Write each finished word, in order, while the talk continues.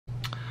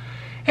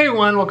Hey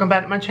everyone, welcome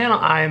back to my channel.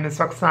 I am Miss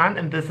Roxanne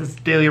and this is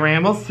Daily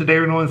Rambles. Today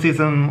we're doing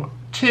season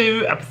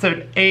 2,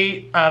 episode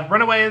 8 of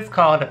Runaways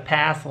called A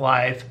Past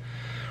Life.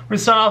 We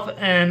start off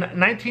in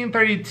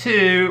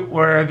 1932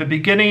 where the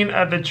beginning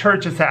of the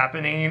church is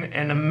happening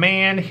and a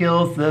man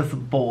heals this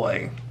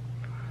boy.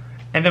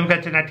 And then we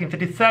got to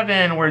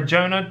 1957 where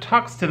Jonah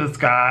talks to this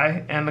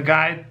guy and the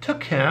guy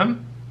took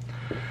him.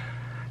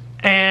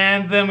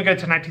 And then we go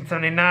to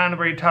 1979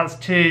 where he talks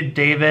to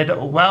David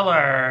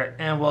Weller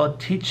and will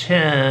teach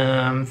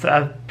him. So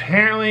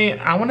apparently,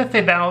 I want to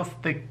say that was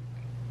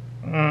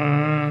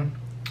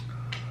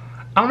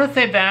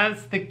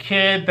the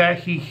kid that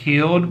he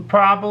healed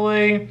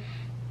probably.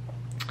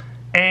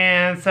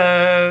 And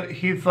so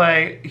he's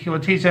like, he will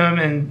teach him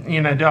and,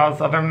 you know, do all this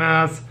other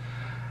mess.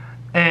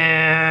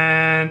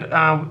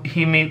 And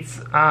he meets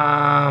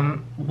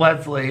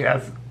Leslie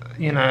as,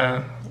 you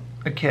know,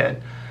 a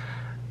kid.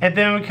 And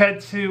then we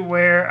cut to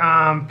where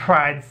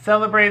Pride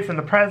celebrates in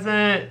the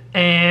present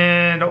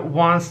and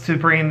wants to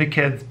bring the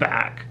kids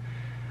back.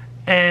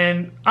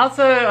 And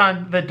also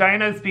the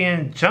dinos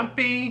being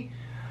jumpy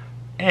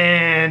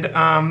and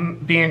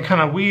being kind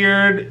of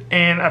weird.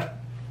 And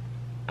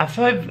I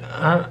feel like,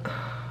 I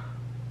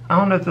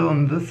don't know if it's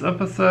in this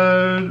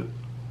episode.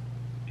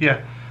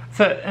 Yeah.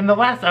 So in the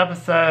last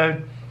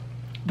episode,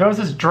 there was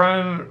this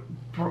drone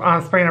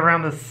spraying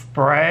around the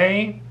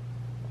spray.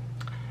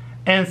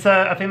 And so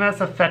I think that's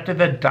affected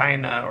the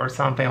dino or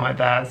something like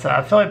that. So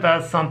I feel like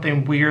that's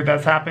something weird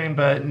that's happening,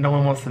 but no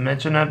one wants to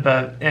mention it.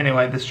 But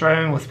anyway, this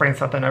drone was spraying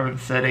something over the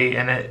city,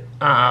 and it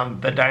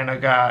the dino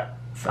got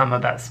some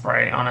of that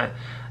spray on it,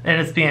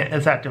 and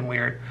it's acting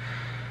weird.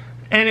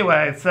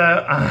 Anyway,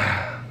 so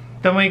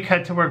then we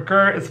cut to where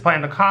Gert is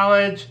playing the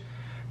college.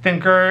 Then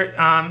Gert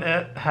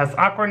it has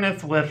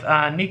awkwardness with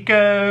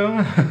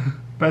Nico,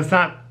 but it's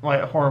not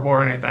like horrible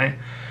or anything.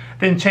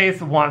 Then Chase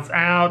wants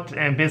out,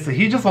 and basically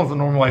he just wants a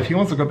normal life. He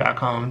wants to go back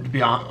home, to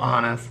be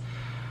honest.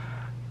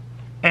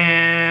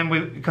 And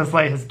because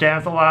like his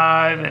dad's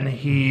alive, and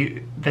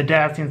the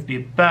dad seems to be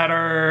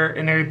better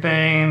and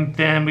everything.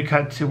 Then we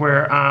cut to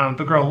where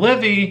the girl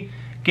Livy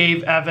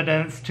gave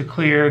evidence to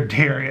clear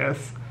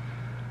Darius.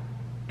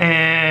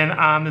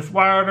 And Miss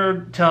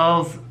Wilder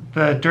tells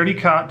the dirty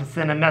cop to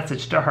send a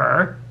message to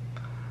her.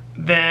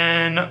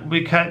 Then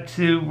we cut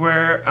to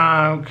where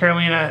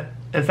Carolina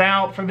is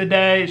out for the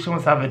day. She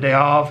wants to have a day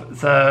off,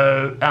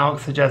 so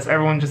Alex suggests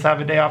everyone just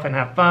have a day off and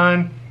have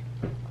fun.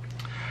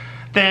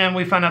 Then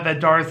we find out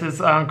that Doris's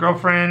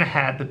girlfriend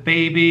had the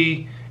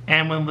baby,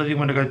 and when Livy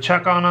went to go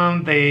check on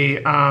them,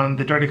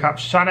 the dirty cop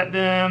shot at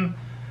them.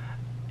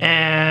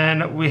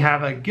 And we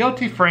have a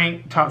guilty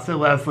Frank talks to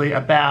Leslie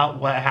about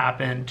what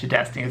happened to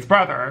Destiny's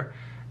brother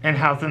and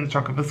how's in the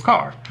trunk of his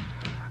car.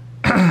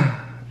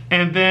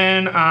 And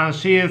then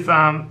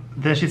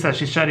then she says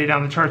she's shutting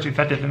down the church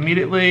effective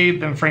immediately.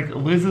 Then Frank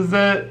loses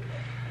it.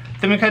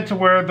 Then we cut to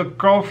where the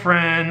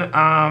girlfriend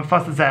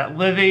fusses at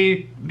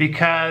Livy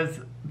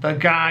because the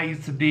guy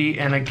used to be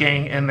in a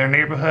gang in their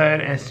neighborhood,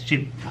 and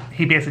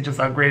he basically just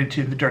upgraded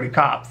to the dirty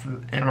cops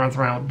and runs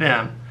around with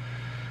them.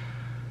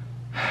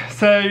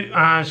 So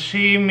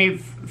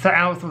so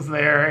Alex was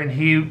there, and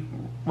he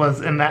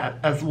was in that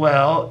as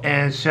well,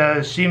 and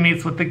so she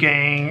meets with the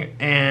gang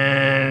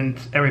and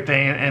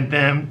everything, and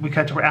then we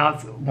cut to where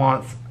Alex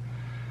wants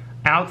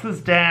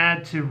Alex's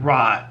dad to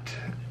rot.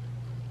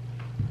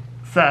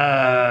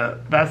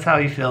 So that's how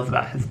he feels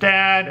about his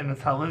dad, and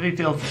that's how Livy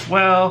feels as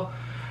well.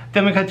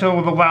 Then we cut to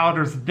where the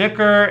Wilders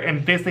bicker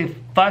and basically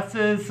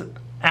fusses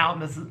out,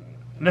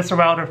 Mr.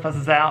 Wilder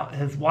fusses out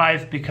his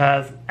wife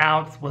because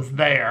Alex was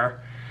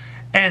there.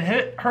 And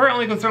her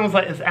only concern was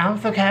like, is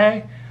Alex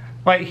okay?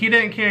 Like, he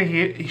didn't care,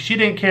 she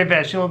didn't care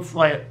that she was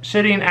like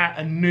shitting at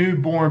a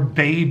newborn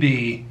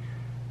baby.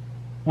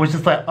 Which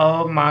is like,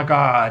 oh my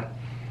God.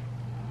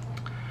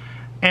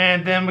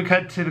 And then we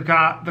cut to the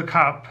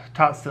cop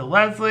talks to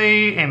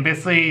Leslie, and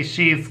basically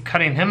she's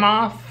cutting him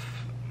off.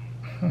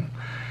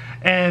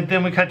 And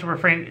then we cut to where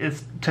Frank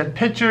took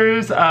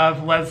pictures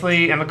of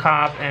Leslie and the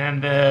cop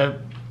and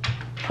the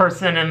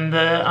person in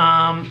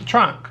the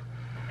trunk.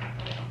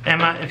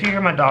 And if you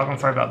hear my dog, I'm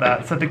sorry about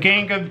that. So the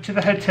gang go to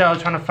the hotel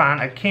trying to find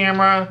a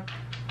camera.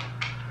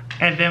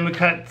 And then we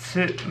cut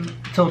to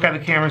look at the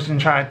cameras and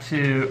try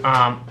to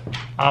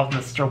off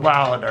Mr.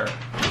 Wilder.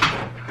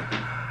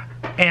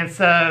 And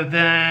so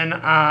then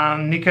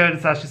Nico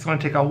decides she's going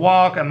to take a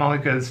walk, and Molly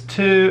goes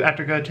too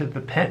after going to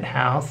the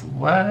penthouse.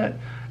 What?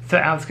 So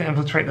Alex can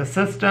infiltrate the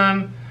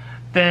system.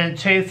 Then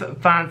Chase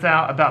finds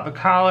out about the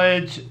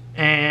college,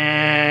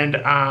 and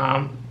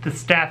the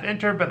staff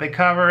enter, but they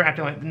cover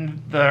acting like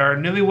they're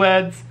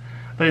newlyweds.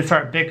 They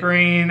start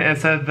bickering, and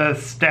so the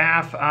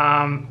staff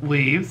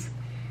leaves.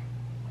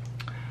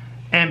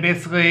 And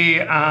basically,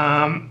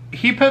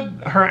 he put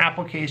her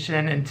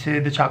application into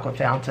the chocolate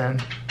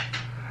fountain.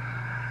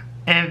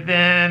 And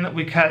then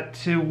we cut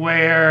to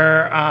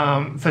where,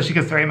 so she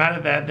gets very mad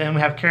at that. Then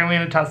we have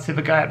Carolina talks to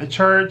the guy at the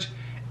church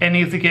and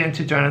needs to get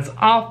into Jonah's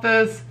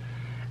office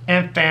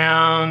and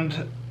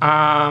found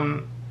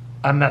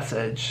a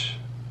message,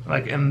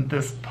 like in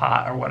this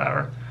pot or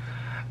whatever.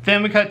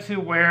 Then we cut to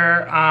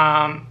where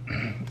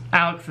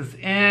Alex is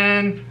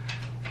in,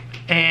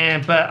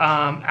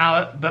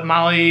 but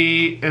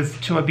Molly is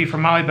to be for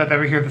Molly, but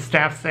over here the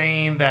staff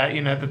saying that,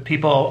 you know, the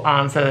people,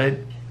 so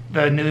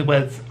the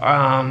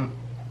newlyweds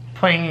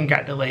plane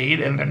got delayed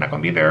and they're not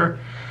going to be there.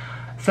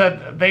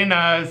 So they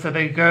know, so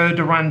they go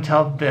to run and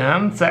tell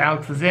them. So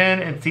Alex is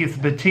in and sees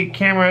the boutique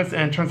cameras,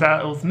 and it turns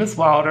out it was Miss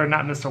Wilder,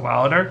 not Mr.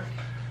 Wilder.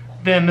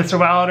 Then Mr.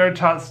 Wilder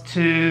talks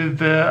to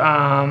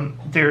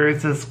there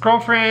is his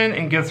girlfriend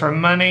and gives her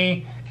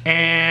money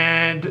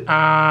and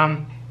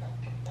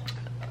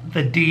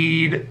the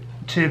deed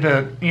to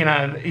the, you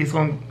know, he's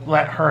going to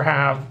let her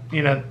have,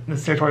 you know,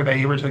 this territory that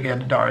he originally gave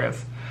to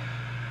Darius.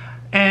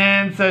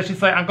 And so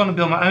she's like, I'm going to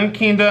build my own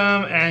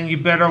kingdom and you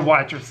better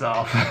watch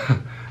yourself.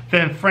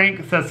 Then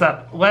Frank sets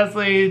up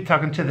Leslie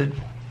talking to the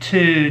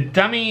two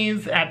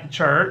dummies at the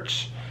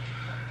church.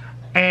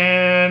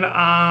 And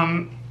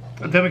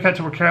then we cut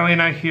to where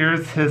Carolina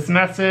hears his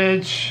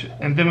message.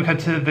 And then we cut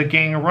to the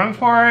gang run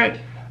for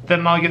it.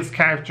 Then Molly gets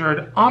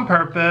captured on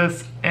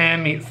purpose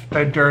and meets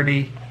the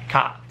dirty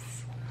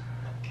cops.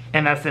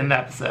 And that's in the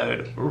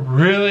episode.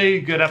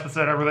 Really good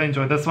episode. I really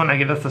enjoyed this one. I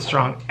give this a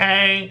strong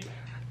A.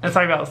 And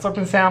sorry about the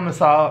slurping sound. I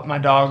saw my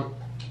dog,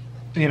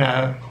 you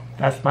know,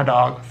 that's my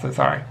dog, so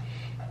sorry.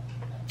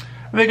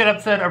 Really good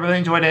episode. I really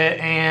enjoyed it,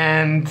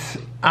 and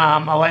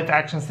I like the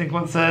action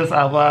sequences.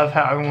 I love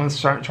how everyone's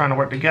trying to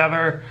work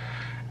together,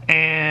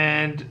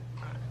 and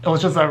it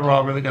was just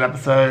overall a really good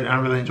episode, and I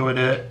really enjoyed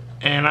it.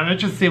 And I'm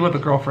interested to see what the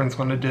girlfriend's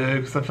going to do,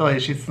 because I feel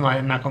like she's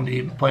not going to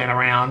be playing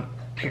around,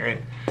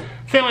 period.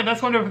 So anyway,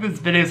 that's going to do it for this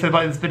video. So if you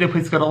like this video,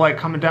 please go to like,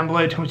 comment down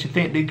below, tell me what you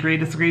think, agree,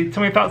 disagree.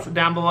 Tell me your thoughts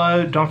down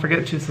below. Don't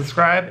forget to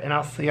subscribe, and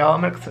I'll see y'all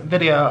in the next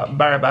video.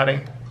 Bye,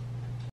 everybody.